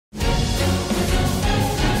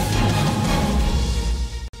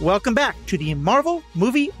Welcome back to the Marvel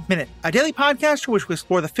Movie Minute, a daily podcast in which we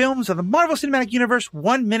explore the films of the Marvel Cinematic Universe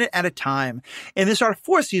 1 minute at a time. In this, our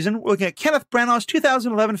fourth season, we're looking at Kenneth Branagh's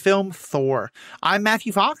 2011 film, Thor. I'm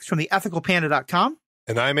Matthew Fox from theethicalpanda.com.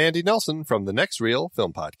 And I'm Andy Nelson from the Next Reel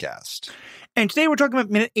Film Podcast. And today we're talking about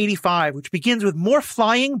minute 85, which begins with more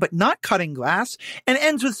flying but not cutting glass, and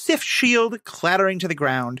ends with Sif's shield clattering to the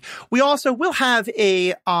ground. We also will have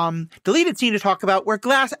a deleted scene to talk about where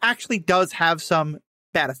glass actually does have some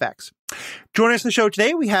bad effects. Joining us on the show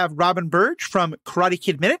today, we have Robin Burdge from Karate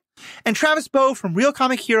Kid Minute and Travis Bowe from Real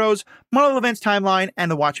Comic Heroes, Marvel Events Timeline,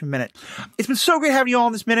 and the Watchmen Minute. It's been so great having you all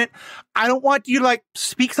in this minute. I don't want you to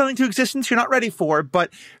speak something to existence you're not ready for,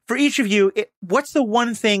 but for each of you, what's the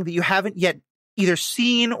one thing that you haven't yet either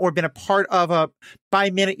seen or been a part of a by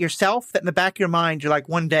minute yourself that in the back of your mind, you're like,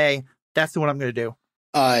 one day, that's the one I'm going to do?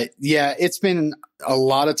 Yeah, it's been a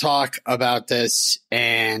lot of talk about this,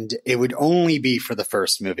 and it would only be for the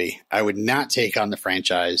first movie. I would not take on the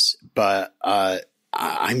franchise, but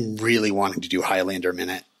I'm really wanting to do Highlander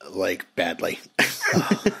Minute, badly.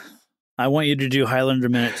 I want you to do Highlander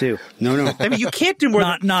Minute too. No. I mean, you can't do more.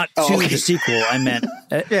 Not the sequel. I meant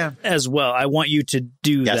as well. I want you to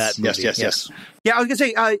do that movie. Yes. Yeah, I was gonna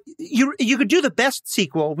say you could do the best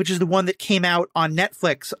sequel, which is the one that came out on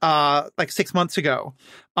Netflix 6 months ago.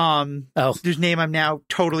 Whose name I'm now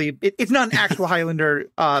totally. It's not an actual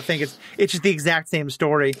Highlander thing. It's just the exact same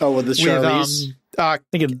story. Oh, with the Charlize.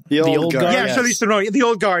 The old guard. Yeah, Charlize Theron, the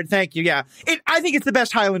old guard. Thank you. Yeah, I think it's the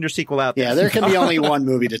best Highlander sequel out there. Yeah, there can be only one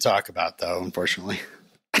movie to talk about, though. Unfortunately.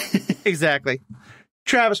 Exactly.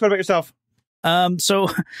 Travis, what about yourself? So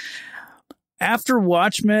after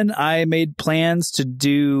Watchmen, I made plans to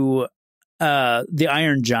do The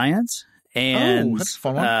Iron Giant, and that's a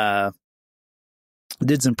fun one.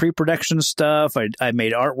 Did some pre-production stuff. I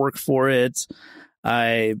made artwork for it.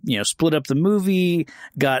 I, split up the movie,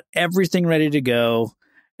 got everything ready to go,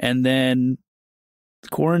 and then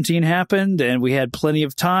quarantine happened, and we had plenty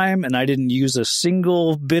of time, and I didn't use a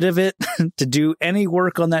single bit of it to do any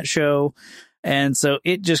work on that show. And so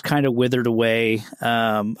it just kind of withered away.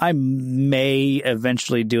 I may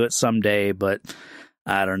eventually do it someday, but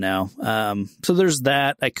I don't know. So there's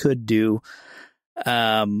that I could do.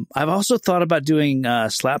 I've also thought about doing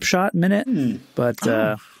Slapshot Minute, but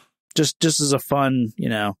just as a fun,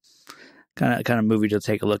 kind of movie to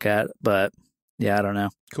take a look at. But yeah, I don't know.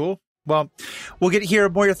 Cool. Well, we'll get to hear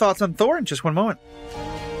more of your thoughts on Thor in just one moment.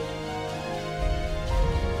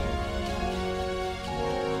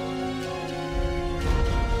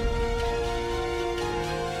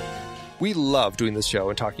 We love doing this show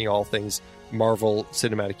and talking all things Marvel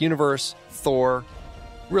Cinematic Universe, Thor,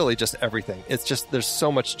 really just everything. It's just there's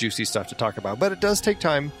so much juicy stuff to talk about, but it does take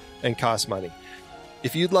time and cost money.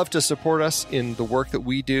 If you'd love to support us in the work that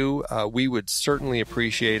we do, we would certainly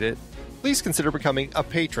appreciate it. Please consider becoming a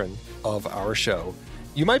patron of our show.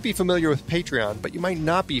 You might be familiar with Patreon, but you might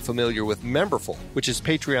not be familiar with Memberful, which is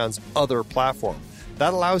Patreon's other platform.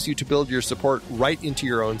 That allows you to build your support right into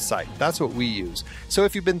your own site. That's what we use. So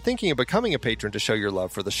if you've been thinking of becoming a patron to show your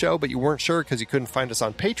love for the show, but you weren't sure because you couldn't find us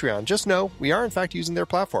on Patreon, just know we are in fact using their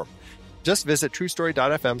platform. Just visit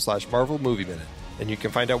truestory.fm/Marvel Movie Minute, and you can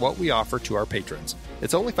find out what we offer to our patrons.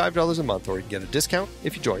 It's only $5 a month, or you can get a discount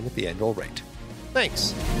if you join at the annual rate.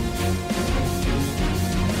 Thanks.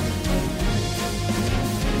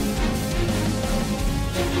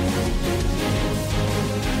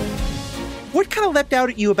 What kind of leapt out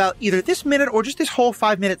at you about either this minute or just this whole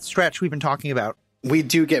 5-minute stretch we've been talking about? We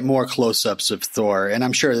do get more close-ups of Thor, and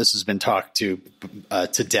I'm sure this has been talked to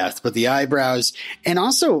death, but the eyebrows, and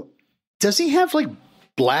also, does he have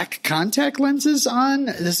black contact lenses on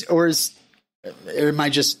this, or is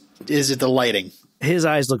it the lighting? His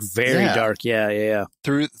eyes look very dark. Yeah.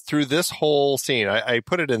 Through this whole scene, I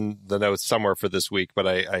put it in the notes somewhere for this week, but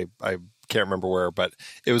I can't remember where, but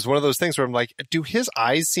it was one of those things where I'm like, do his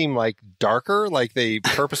eyes seem darker? Like they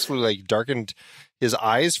purposefully darkened his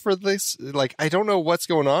eyes for this? I don't know what's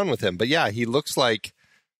going on with him, but yeah, he looks like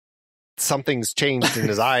something's changed in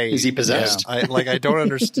his eyes. Is he possessed? Yeah, I don't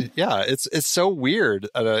understand. Yeah, it's so weird.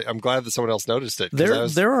 I'm glad that someone else noticed it.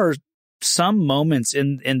 There are some moments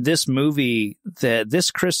in this movie that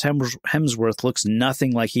this Chris Hemsworth looks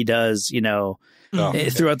nothing like he does,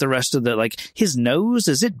 throughout the rest of his nose.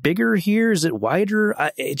 Is it bigger here? Is it wider?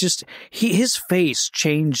 His face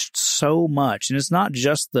changed so much, and it's not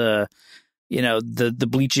just the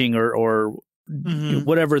bleaching or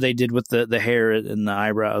whatever they did with the hair and the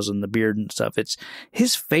eyebrows and the beard and stuff. It's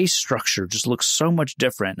his face structure just looks so much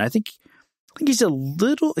different. And I think he's got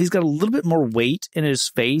a little bit more weight in his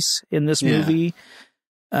face in this movie.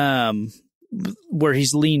 where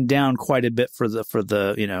he's leaned down quite a bit for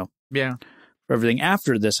the Yeah. for everything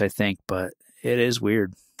after this, I think, but it is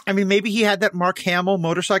weird. I mean, maybe he had that Mark Hamill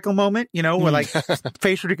motorcycle moment, where like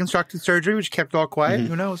facial reconstructive surgery, which kept it all quiet.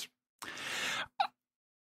 Who knows?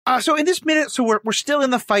 So in this minute, so we're still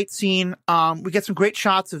in the fight scene. We get some great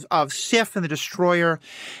shots of Sif and the Destroyer.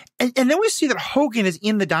 And then we see that Hogan is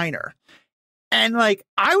in the diner. And like,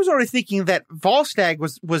 I was already thinking that Volstagg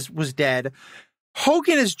was dead.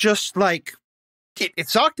 Hogan is just like, it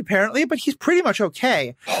sucked apparently, but he's pretty much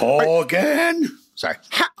okay. Hogan! Sorry.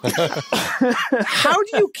 How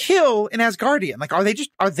do you kill an Asgardian? Like,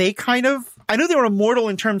 are they kind of, I know they were immortal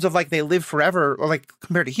in terms of like they live forever or like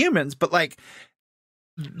compared to humans, but like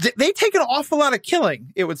they take an awful lot of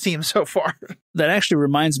killing, it would seem so far. That actually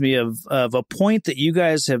reminds me of a point that you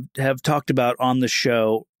guys have talked about on the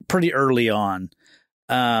show pretty early on,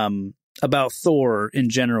 about Thor in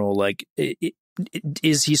general. Like,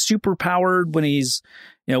 is he super powered when he's,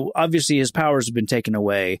 obviously his powers have been taken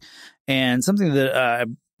away, and something that I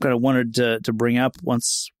kind of wanted to bring up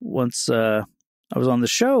once I was on the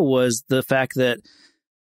show was the fact that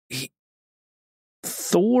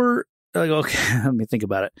Thor, like, okay, let me think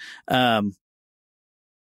about it.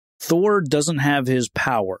 Thor doesn't have his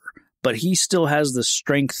power, but he still has the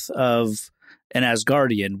strength of an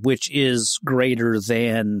Asgardian, which is greater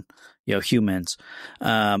than humans.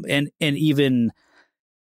 And even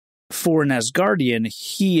for an Asgardian,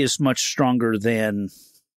 he is much stronger than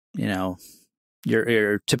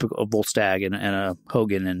your typical Volstagg and a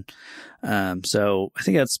Hogan, and so I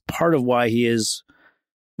think that's part of why he is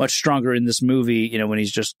much stronger in this movie, when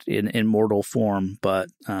he's just in mortal form. But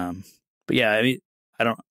yeah, I mean, I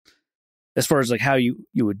don't. As far as like how you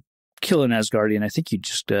would kill an Asgardian, I think you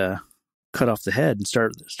just cut off the head and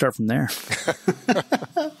start from there.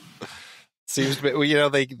 Seems to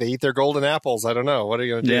be, they eat their golden apples. I don't know. What are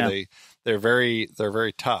you going to do? Yeah. They're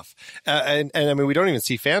very tough. And I mean, we don't even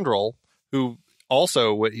see Fandral, who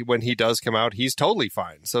also, when he does come out, he's totally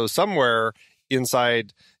fine. So somewhere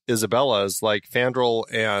inside Isabella's, like, Fandral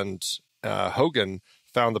and Hogan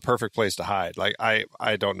found the perfect place to hide. Like,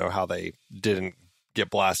 I don't know how they didn't get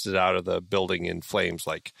blasted out of the building in flames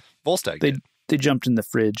like Volstagg did. They jumped in the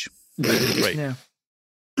fridge. Right. Yeah.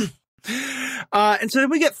 And so then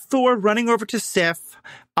we get Thor running over to Sif,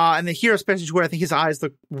 and the hero special where I think his eyes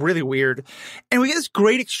look really weird. And we get this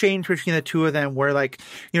great exchange between the two of them where, like,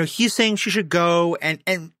 he's saying she should go,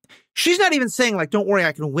 and she's not even saying, like, don't worry,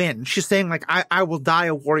 I can win. She's saying, like, I will die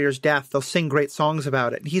a warrior's death. They'll sing great songs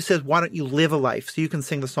about it. And he says, why don't you live a life so you can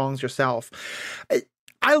sing the songs yourself?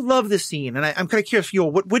 I love this scene, and I'm kind of curious,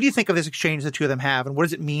 Yul, what do you think of this exchange the two of them have, and what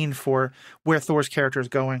does it mean for where Thor's character is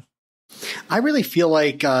going? I really feel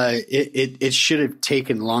like it should have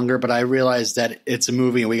taken longer, but I realize that it's a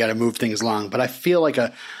movie and we got to move things along. But I feel like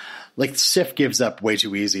Sif gives up way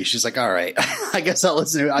too easy. She's like, all right, I guess I'll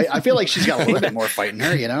listen to it. I feel like she's got a little bit more fight in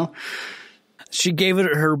her, She gave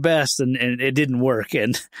it her best, and it didn't work.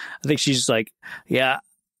 And I think she's like, yeah,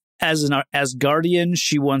 as an Asgardian,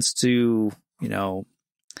 she wants to,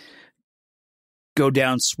 go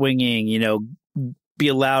down swinging, be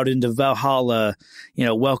allowed into Valhalla,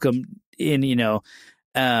 welcome in,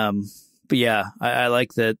 but yeah, I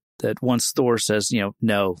like that once Thor says,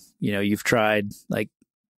 no, you've tried, like,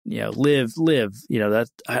 live, that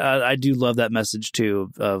I do love that message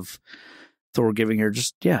too of Thor giving her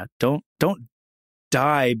just, don't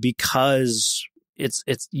die because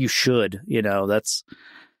it's you should, that's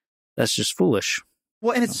just foolish.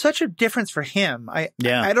 Well, and it's such a difference for him. I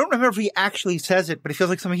don't remember if he actually says it, but it feels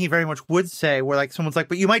like something he very much would say, where, like, someone's like,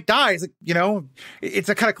 but you might die. It's like, it's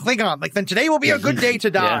a kind of Klingon. Like, then today will be a good day to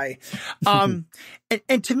die. And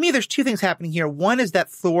to me, there's two things happening here. One is that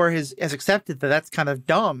Thor has accepted that that's kind of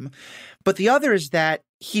dumb. But the other is that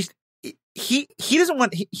he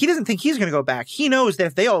doesn't think he's going to go back. He knows that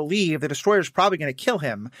if they all leave, the Destroyer's probably going to kill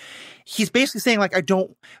him. He's basically saying, like,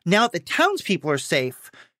 now that the townspeople are safe,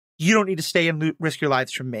 you don't need to stay and risk your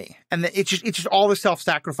lives from me. And it's just all the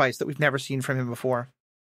self-sacrifice that we've never seen from him before.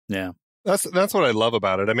 Yeah. That's what I love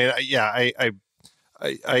about it. I mean,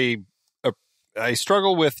 I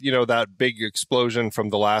struggle with, that big explosion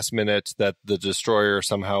from the last minute that the Destroyer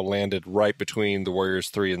somehow landed right between the Warriors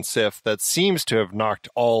 3 and Sif. That seems to have knocked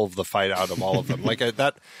all of the fight out of all of them. Like,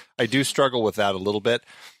 I do struggle with that a little bit.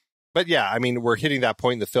 But yeah, I mean, we're hitting that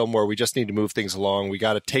point in the film where we just need to move things along. We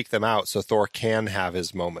got to take them out so Thor can have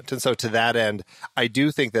his moment. And so to that end, I do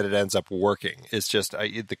think that it ends up working. It's just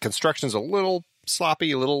the construction's a little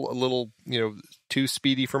sloppy, a little too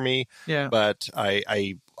speedy for me. Yeah. But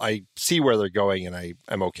I see where they're going, and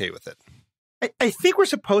I'm okay with it. I think we're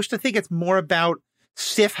supposed to think it's more about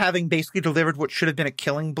Sif having basically delivered what should have been a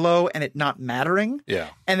killing blow and it not mattering. Yeah.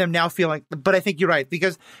 And them now feeling, but I think you're right,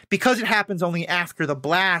 because it happens only after the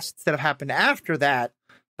blasts that have happened after that,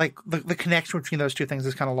 like the connection between those two things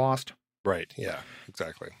is kind of lost. Right. Yeah,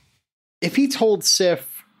 exactly. If he told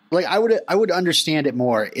Sif, like, I would understand it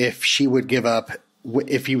more if she would give up.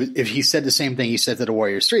 If he said the same thing he said to the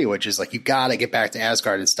Warriors 3, which is like, you got to get back to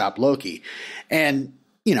Asgard and stop Loki. And,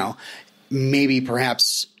 you know, maybe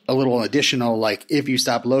perhaps a little additional, like, if you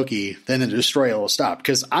stop Loki, then the destroyer will stop.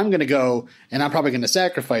 Because I'm going to go and I'm probably going to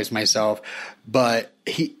sacrifice myself. But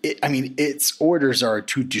its orders are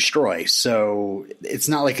to destroy. So it's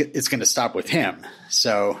not like it's going to stop with him.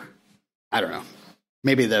 So I don't know.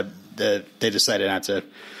 Maybe they decided not to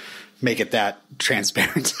make it that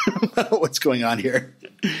transparent about what's going on here.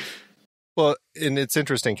 Well, and it's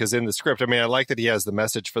interesting because in the script, I mean, I like that he has the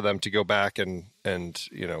message for them to go back and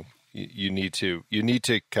you know, you need to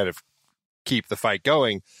kind of keep the fight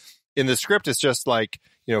going. In the script, it's just like,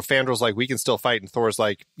 you know, Fandor's like, we can still fight, and Thor's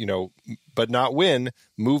like, you know, but not win.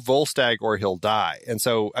 Move Volstagg or he'll die. And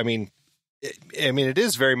so, I mean, it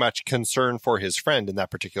is very much concern for his friend in that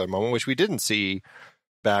particular moment, which we didn't see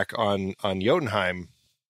back on Jotunheim.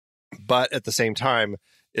 But at the same time,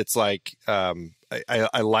 it's like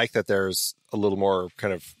I like that there's a little more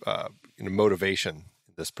kind of motivation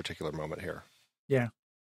in this particular moment here. Yeah.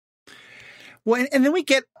 Well, and then we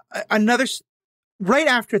get another right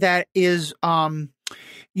after that is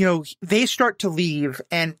you know, they start to leave,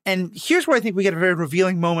 and here's where I think we get a very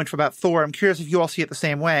revealing moment about Thor. I'm curious if you all see it the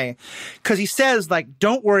same way, because he says, like,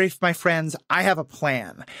 "Don't worry, my friends, I have a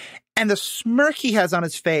plan." And the smirk he has on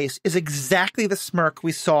his face is exactly the smirk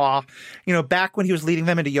we saw, you know, back when he was leading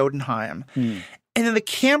them into Jotunheim. And then the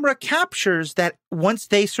camera captures that once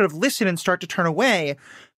they sort of listen and start to turn away,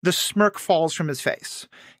 the smirk falls from his face.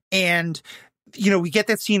 And, you know, we get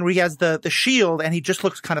that scene where he has the shield and he just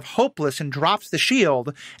looks kind of hopeless and drops the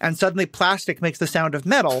shield, and suddenly plastic makes the sound of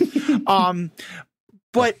metal.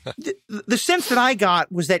 But the sense that I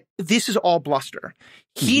got was that this is all bluster.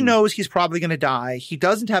 He knows he's probably going to die. He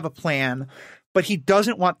doesn't have a plan, but he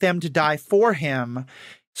doesn't want them to die for him.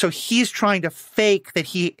 So he's trying to fake that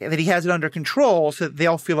he has it under control so that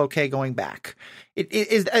they'll feel okay going back.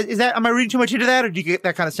 Is that, am I reading too much into that, or do you get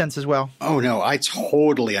that kind of sense as well? Oh no, I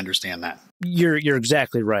totally understand that. You're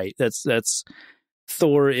exactly right. That's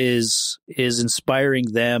Thor is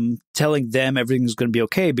inspiring them, telling them everything's going to be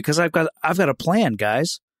okay because I've got a plan,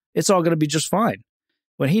 guys. It's all going to be just fine.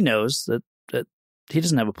 When he knows that he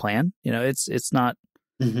doesn't have a plan, you know, it's not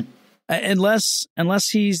unless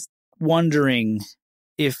he's wondering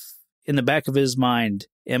if in the back of his mind,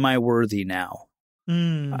 am I worthy now?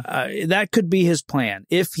 That could be his plan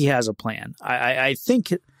if he has a plan. I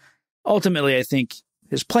think ultimately, I think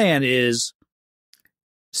his plan is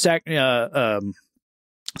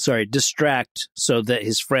distract so that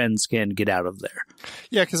his friends can get out of there.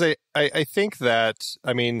 Yeah, because I think that,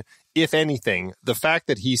 I mean, if anything, the fact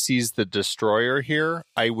that he sees the destroyer here,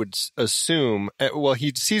 I would assume, well,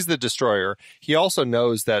 he sees the destroyer. He also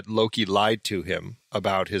knows that Loki lied to him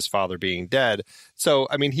about his father being dead. So,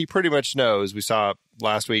 I mean, he pretty much knows, we saw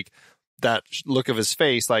last week, that look of his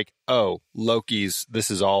face, like, oh, this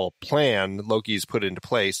is all a plan. Loki's put into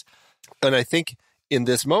place. And I think in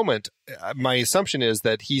this moment, my assumption is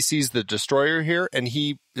that he sees the destroyer here and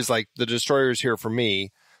he is like, the destroyer is here for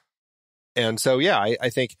me. And so, yeah, I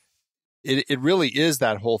think it really is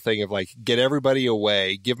that whole thing of like, get everybody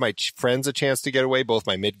away, give my friends a chance to get away, both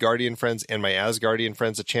my Midgardian friends and my Asgardian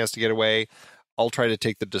friends a chance to get away. I'll try to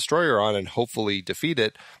take the destroyer on and hopefully defeat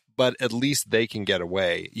it, but at least they can get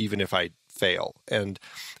away, even if I fail. And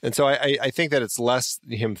so I think that it's less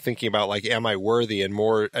him thinking about like, am I worthy, and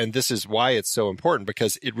more, and this is why it's so important,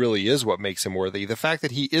 because it really is what makes him worthy. The fact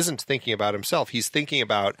that he isn't thinking about himself, he's thinking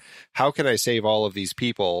about, how can I save all of these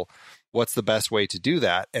people? What's the best way to do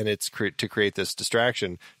that? And it's to create this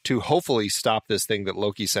distraction to hopefully stop this thing that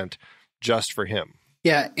Loki sent just for him.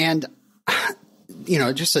 Yeah. And, you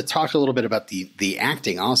know, just to talk a little bit about the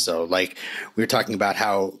acting also, like we were talking about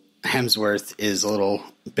how Hemsworth is a little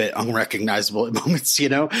bit unrecognizable at moments, you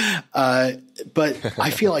know, but I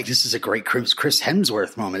feel like this is a great Chris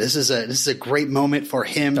Hemsworth moment. This is a great moment for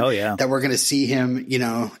him. Oh, yeah. That we're going to see him, you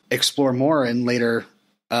know, explore more in later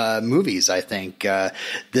movies. I think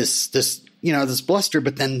this you know, this bluster,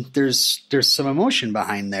 but then there's some emotion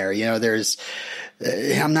behind there. You know,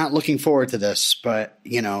 I'm not looking forward to this, but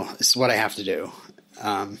you know, this is what I have to do.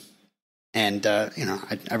 And,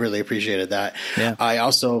 I really appreciated that. Yeah. I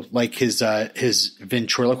also like his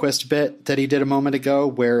ventriloquist bit that he did a moment ago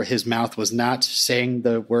where his mouth was not saying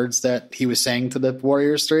the words that he was saying to the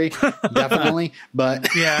Warriors 3. Definitely. But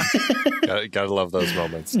Yeah. Gotta love those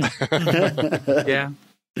moments. Yeah.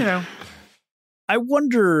 I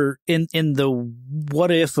wonder in the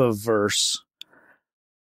what if of verse,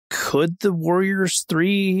 could the Warriors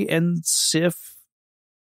 3 and Sif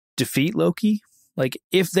defeat Loki? Like,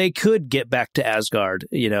 if they could get back to Asgard,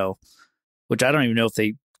 which I don't even know if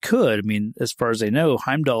they could. I mean, as far as I know,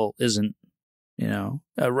 Heimdall isn't,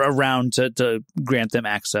 around to grant them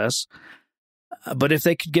access. But if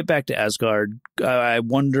they could get back to Asgard, I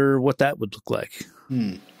wonder what that would look like.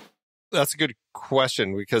 That's a good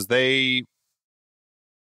question, because they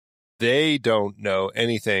don't know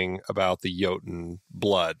anything about the Jotun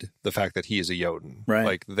blood, the fact that he is a Jotun. Right.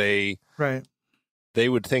 Like, they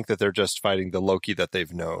would think that they're just fighting the Loki that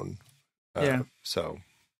they've known. Yeah. So,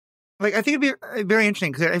 like, I think it'd be very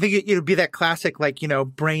interesting, because I think it'd be that classic,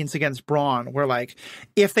 brains against brawn, where, like,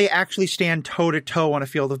 if they actually stand toe to toe on a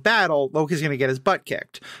field of battle, Loki's going to get his butt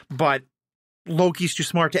kicked. But Loki's too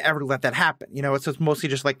smart to ever let that happen. It's mostly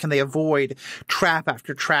just like, can they avoid trap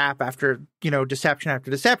after trap after, deception after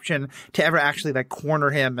deception to ever actually like corner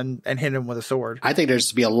him and hit him with a sword. I think there's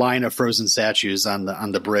to be a line of frozen statues on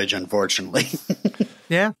the bridge, unfortunately.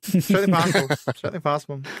 Yeah, certainly possible. Certainly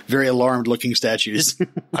possible. Very alarmed looking statues.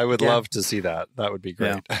 I would love to see that. That would be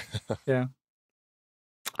great. Yeah.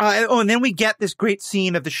 And then we get this great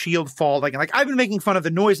scene of the shield fall. Like I've been making fun of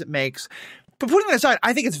the noise it makes, but putting that aside,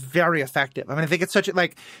 I think it's very effective. I mean, I think it's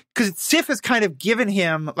because Sif has kind of given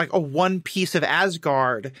him like a one piece of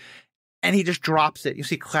Asgard, and he just drops it. You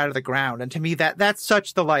see it clatter to the ground. And to me, that's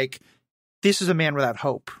such this is a man without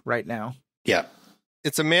hope right now. Yeah.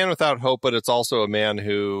 It's a man without hope, but it's also a man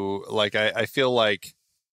who, like, I feel like,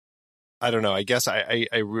 I don't know, I guess I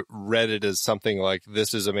read it as something like,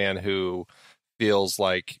 this is a man who feels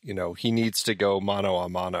like, he needs to go mano a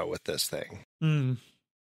mano with this thing.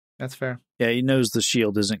 That's fair. Yeah, he knows the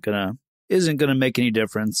shield isn't gonna make any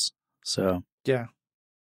difference. So yeah,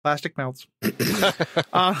 plastic melts,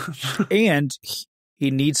 and he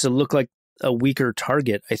needs to look like a weaker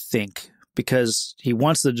target, I think, because he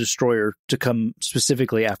wants the destroyer to come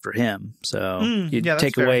specifically after him. So you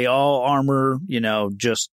take away all armor,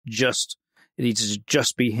 just it needs to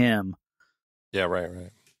just be him. Yeah,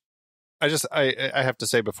 right. I have to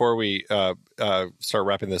say, before we start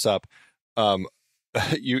wrapping this up,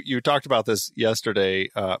 you talked about this yesterday,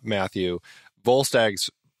 Matthew. Volstagg's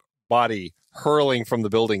body hurling from the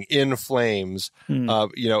building in flames.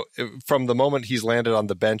 From the moment he's landed on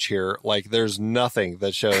the bench here, like, there's nothing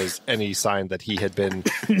that shows any sign that he had been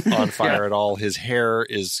on fire at all. His hair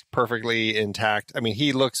is perfectly intact. I mean,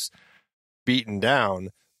 he looks beaten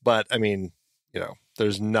down, but I mean,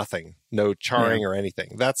 there's nothing, no charring or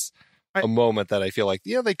anything. That's a moment that I feel like,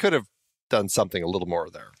 they could have done something a little more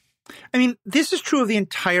there. I mean, this is true of the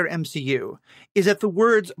entire MCU, is that the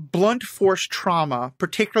words blunt force trauma,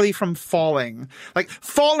 particularly from falling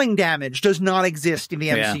damage does not exist in the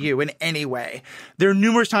MCU in any way. There are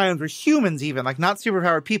numerous times where humans, even, like not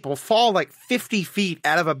superpowered people, fall like 50 feet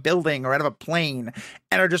out of a building or out of a plane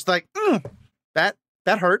and are just like, that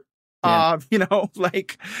hurt. Yeah.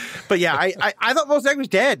 But yeah, I thought Volstagg was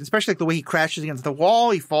dead, especially like the way he crashes against the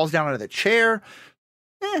wall. He falls down out of the chair.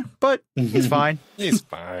 But he's fine. He's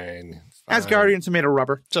fine. Asgardians are made of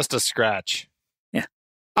rubber. Just a scratch. Yeah.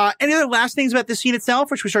 Any other last things about the scene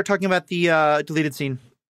itself, or should we start talking about the deleted scene?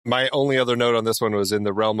 My only other note on this one was in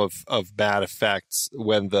the realm of bad effects,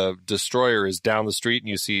 when the destroyer is down the street and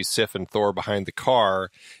you see Sif and Thor behind the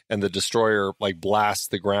car, and the destroyer like blasts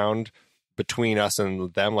the ground between us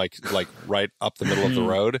and them, like right up the middle of the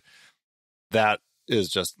road. That is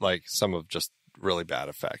just like some of just really bad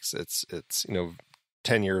effects. It's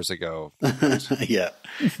 10 years ago. Yeah.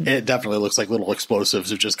 It definitely looks like little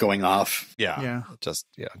explosives are just going off. Yeah.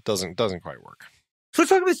 It doesn't quite work. So let's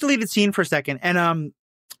talk about this deleted scene for a second. And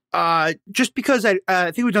just because I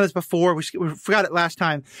think we've done this before, we forgot it last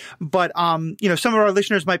time, but some of our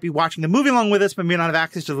listeners might be watching the movie along with us, but may not have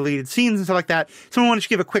access to the deleted scenes and stuff like that. Someone want to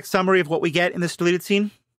give a quick summary of what we get in this deleted scene?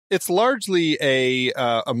 It's largely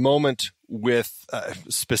a moment with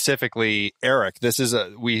specifically Eric. This is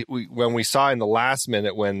we when we saw in the last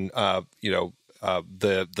minute when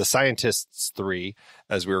the scientists three,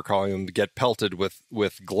 as we were calling them, get pelted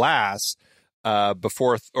with glass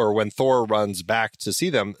before or when Thor runs back to see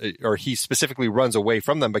them, or he specifically runs away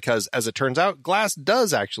from them, because as it turns out, glass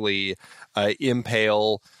does actually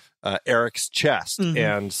impale Eric's chest.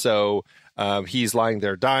 And so He's lying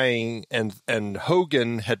there dying, and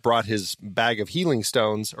Hogan had brought his bag of healing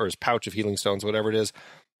stones, or his pouch of healing stones, whatever it is.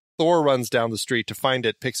 Thor runs down the street to find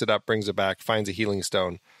it, picks it up, brings it back, finds a healing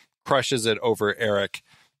stone, crushes it over Eric,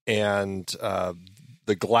 and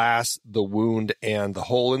the glass, the wound, and the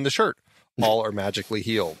hole in the shirt all are magically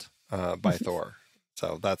healed by Thor.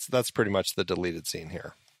 So that's pretty much the deleted scene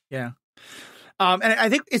here. Yeah. And I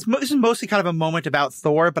think this is mostly kind of a moment about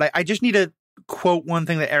Thor, but I just need to quote one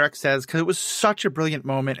thing that Eric says, because it was such a brilliant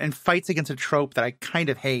moment and fights against a trope that I kind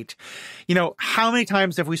of hate. You know, how many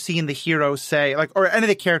times have we seen the hero say, like, or any of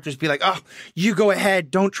the characters be like, oh, you go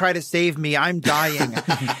ahead, don't try to save me, I'm dying.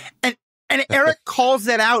 And Eric calls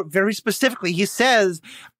that out very specifically. He says,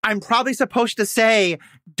 I'm probably supposed to say,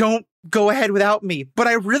 don't go ahead without me, but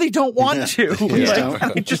I really don't want to.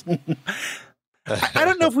 I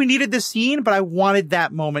don't know if we needed this scene, but I wanted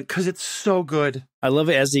that moment because it's so good. I love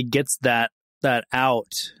it as he gets that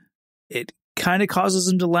out. It kind of causes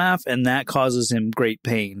him to laugh, and that causes him great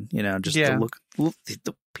pain. You know, just the look.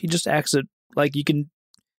 He just acts it like you can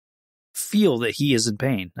feel that he is in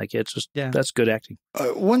pain. Like it's just that's good acting.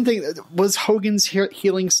 One thing, was Hogan's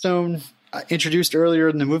healing stone introduced earlier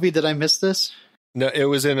in the movie? Did I miss this? No, it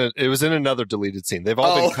was in another deleted scene. They've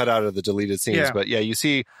all been cut out of the deleted scenes, but yeah, you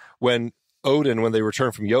see when they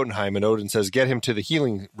return from Jotunheim and Odin says, get him to the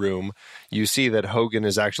healing room, you see that Hogan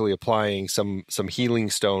is actually applying some healing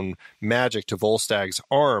stone magic to Volstagg's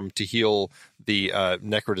arm to heal the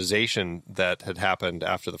necrotization that had happened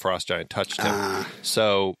after the frost giant touched him.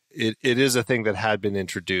 So it is a thing that had been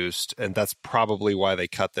introduced, and that's probably why they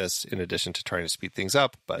cut this in addition to trying to speed things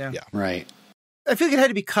up. But yeah. Right. I feel like it had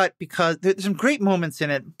to be cut because there's some great moments in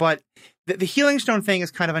it, but the healing stone thing is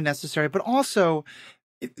kind of unnecessary, but also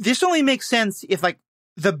this only makes sense if, like,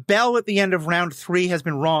 the bell at the end of round 3 has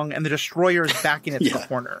been rung and the destroyer is back in its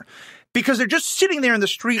corner. Because they're just sitting there in the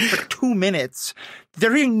street for 2 minutes.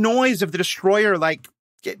 They're hearing noise of the destroyer, like,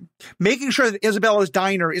 making sure that Isabella's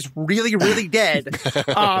diner is really, really dead.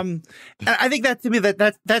 And I think that, to me,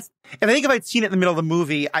 that's, and I think if I'd seen it in the middle of the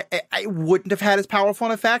movie, I wouldn't have had as powerful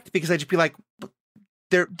an effect, because I'd just be like,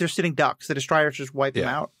 they're sitting ducks. The destroyers just wipe them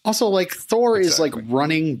out. Also, like, Thor is, like,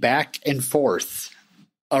 running back and forth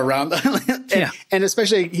around and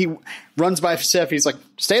especially he runs by Sif. He's like,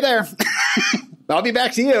 stay there. I'll be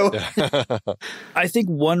back to you. I think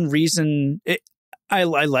one reason I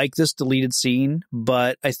like this deleted scene,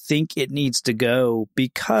 but I think it needs to go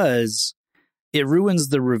because it ruins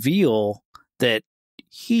the reveal that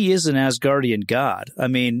he is an Asgardian god. I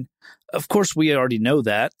mean, of course we already know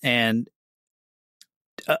that, and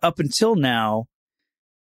up until now,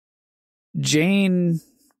 Jane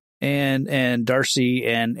and Darcy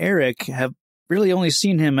and Eric have really only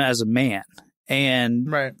seen him as a man. And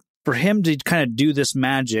for him to kind of do this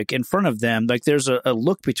magic in front of them, like, there's a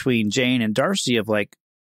look between Jane and Darcy of like,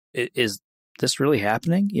 is this really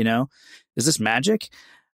happening? You know, is this magic?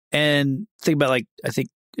 And think about, like, I think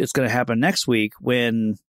it's going to happen next week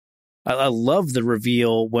when I love the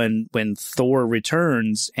reveal when Thor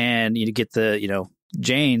returns and you get the, you know,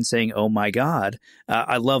 Jane saying, oh my God.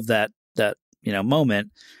 I love that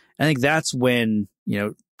moment. I think that's when, you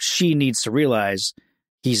know, she needs to realize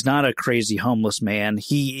he's not a crazy homeless man.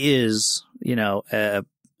 He is, you know, a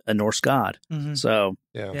Norse god. Mm-hmm. So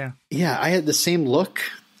yeah, I had the same look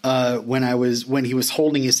when he was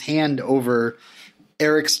holding his hand over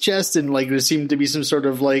Eric's chest, and like there seemed to be some sort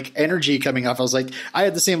of like energy coming off. I was like, I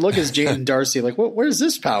had the same look as Jane and Darcy. Like, where's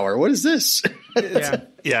this power? What is this?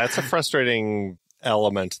 Yeah, it's a frustrating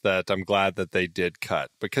element that I'm glad that they did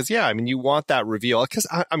cut, because I mean, you want that reveal, because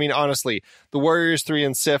I mean, honestly, the Warriors 3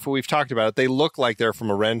 and Sif, we've talked about it, they look like they're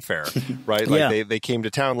from a Ren fair, right? Like they came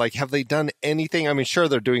to town. Like, have they done anything? I mean, sure,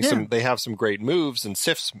 they're doing they have some great moves, and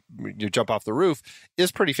Sif's, you jump off the roof,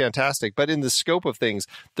 is pretty fantastic, but in the scope of things,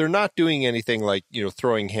 they're not doing anything like, you know,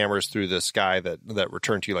 throwing hammers through the sky that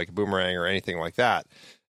return to you like a boomerang or anything like that.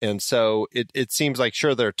 And so it seems like,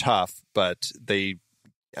 sure, they're tough, but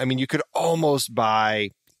I mean, you could almost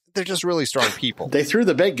buy, they're just really strong people. They threw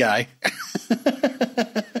the big guy.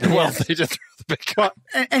 Well, they just threw the big guy.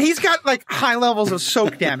 And he's got like high levels of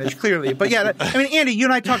soak damage, clearly. But yeah, I mean, Andy, you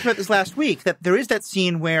and I talked about this last week, that there is that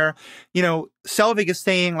scene where, you know, Selvig is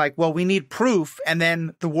saying like, well, we need proof. And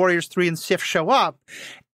then the Warriors 3 and Sif show up.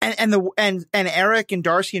 And Eric and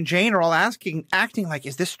Darcy and Jane are all acting like,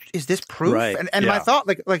 is this proof? Right. And my thought,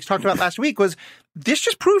 like talked about last week, was this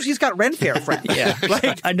just proves he's got Ren fair friends.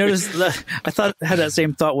 Like, I noticed that. I had that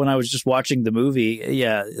same thought when I was just watching the movie.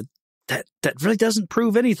 Yeah, that really doesn't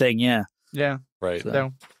prove anything. Yeah. Right.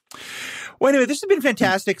 So. Well, anyway, this has been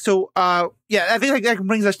fantastic. So, I think that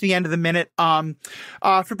brings us to the end of the minute.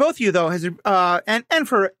 For both of you, though, has there, and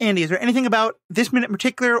for Andy, is there anything about this minute in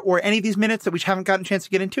particular, or any of these minutes that we haven't gotten a chance to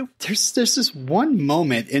get into? There's this one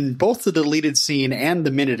moment in both the deleted scene and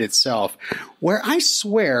the minute itself where I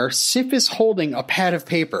swear Sif is holding a pad of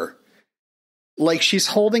paper. Like she's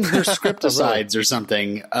holding her scripticides or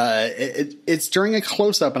something. It's during a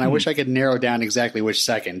close-up, and I wish I could narrow down exactly which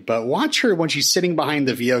second. But watch her when she's sitting behind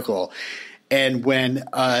the vehicle, and when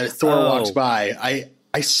Thor walks by,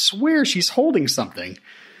 I swear she's holding something.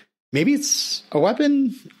 Maybe it's a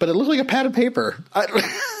weapon, but it looks like a pad of paper.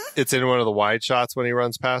 It's in one of the wide shots when he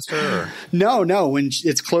runs past her? Or? No. When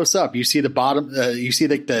it's close up, you see the bottom. You see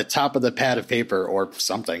the top of the pad of paper or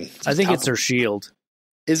something. I think it's her shield.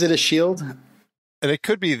 Is it a shield? And it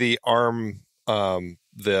could be the arm,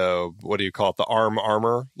 the what do you call it? The arm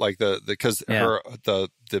armor, like because the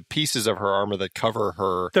pieces of her armor that cover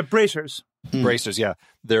her, the bracers, yeah,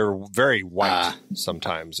 they're very white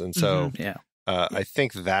sometimes, and so I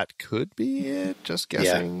think that could be it. Just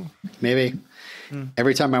guessing, maybe.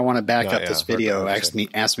 Every time I want to back up this video, ask me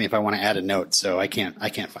if I want to add a note, so I can't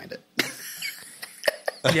find it.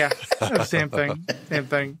 Yeah, same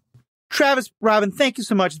thing. Travis, Robin, thank you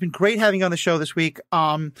so much. It's been great having you on the show this week.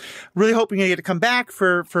 Really hoping you get to come back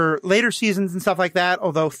for later seasons and stuff like that.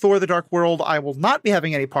 Although Thor: The Dark World, I will not be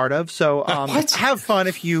having any part of. So have fun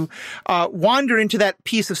if you wander into that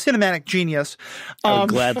piece of cinematic genius. I would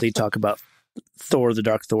gladly talk about Thor: The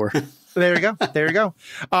Dark Thor. There you go.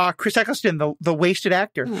 Chris Eccleston, the wasted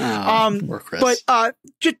actor. Poor Chris. But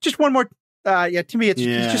just one more. To me, it's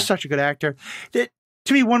just such a good actor.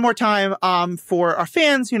 To me, one more time, for our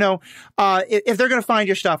fans, if they're going to find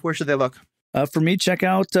your stuff, where should they look? For me, check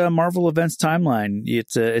out Marvel Events Timeline.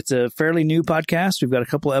 It's a fairly new podcast. We've got a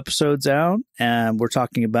couple of episodes out, and we're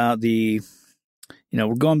talking about we're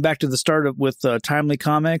going back to the start with Timely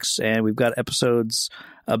Comics, and we've got episodes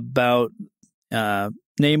about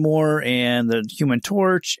Namor and the Human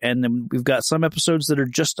Torch, and then we've got some episodes that are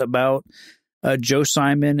just about Joe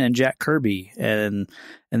Simon and Jack Kirby, and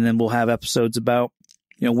then we'll have episodes about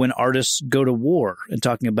when artists go to war, and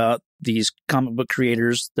talking about these comic book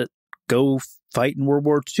creators that go fight in World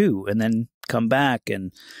War II and then come back,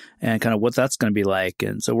 and kind of what that's going to be like.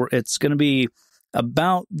 And so it's going to be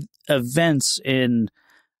about events in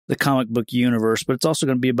the comic book universe, but it's also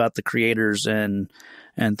going to be about the creators and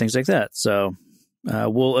things like that. So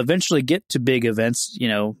we'll eventually get to big events,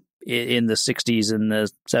 in the 60s and the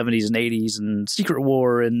 70s and 80s and Secret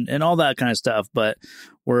War and all that kind of stuff. But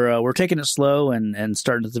we're taking it slow and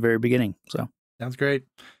starting at the very beginning. So sounds great.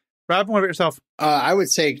 Rob, what about yourself? I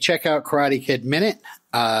would say check out Karate Kid Minute.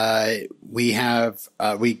 We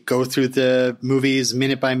go through the movies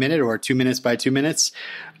minute by minute or 2 minutes by 2 minutes.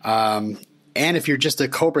 And if you're just a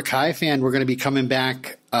Cobra Kai fan, we're going to be coming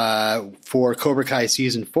back for Cobra Kai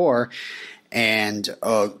Season 4. And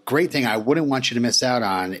a great thing I wouldn't want you to miss out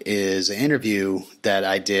on is an interview that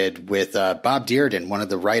I did with Bob Dearden, one of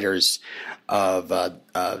the writers of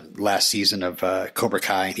last season of Cobra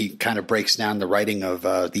Kai. And he kind of breaks down the writing of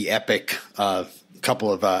the epic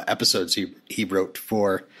couple of episodes he wrote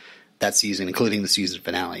for that season, including the season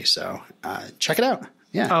finale. So check it out.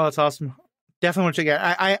 Yeah. Oh, that's awesome. Definitely want to check it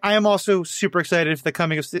out. I am also super excited for the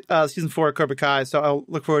coming of season 4 of Cobra Kai, so I'll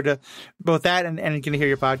look forward to both that and getting to hear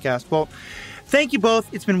your podcast. Well, thank you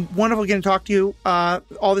both. It's been wonderful getting to talk to you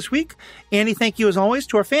all this week. Andy, thank you as always.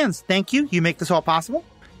 To our fans, thank you. You make this all possible,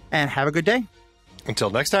 and have a good day.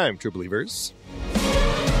 Until next time, true believers.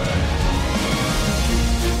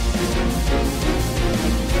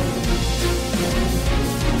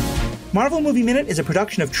 Marvel Movie Minute is a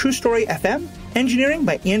production of True Story FM, engineering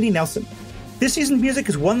by Andy Nelson. This season's music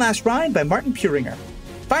is One Last Ride by Martin Puringer.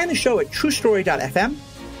 Find the show at truestory.fm, and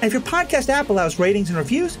if your podcast app allows ratings and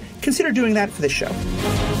reviews, consider doing that for this show.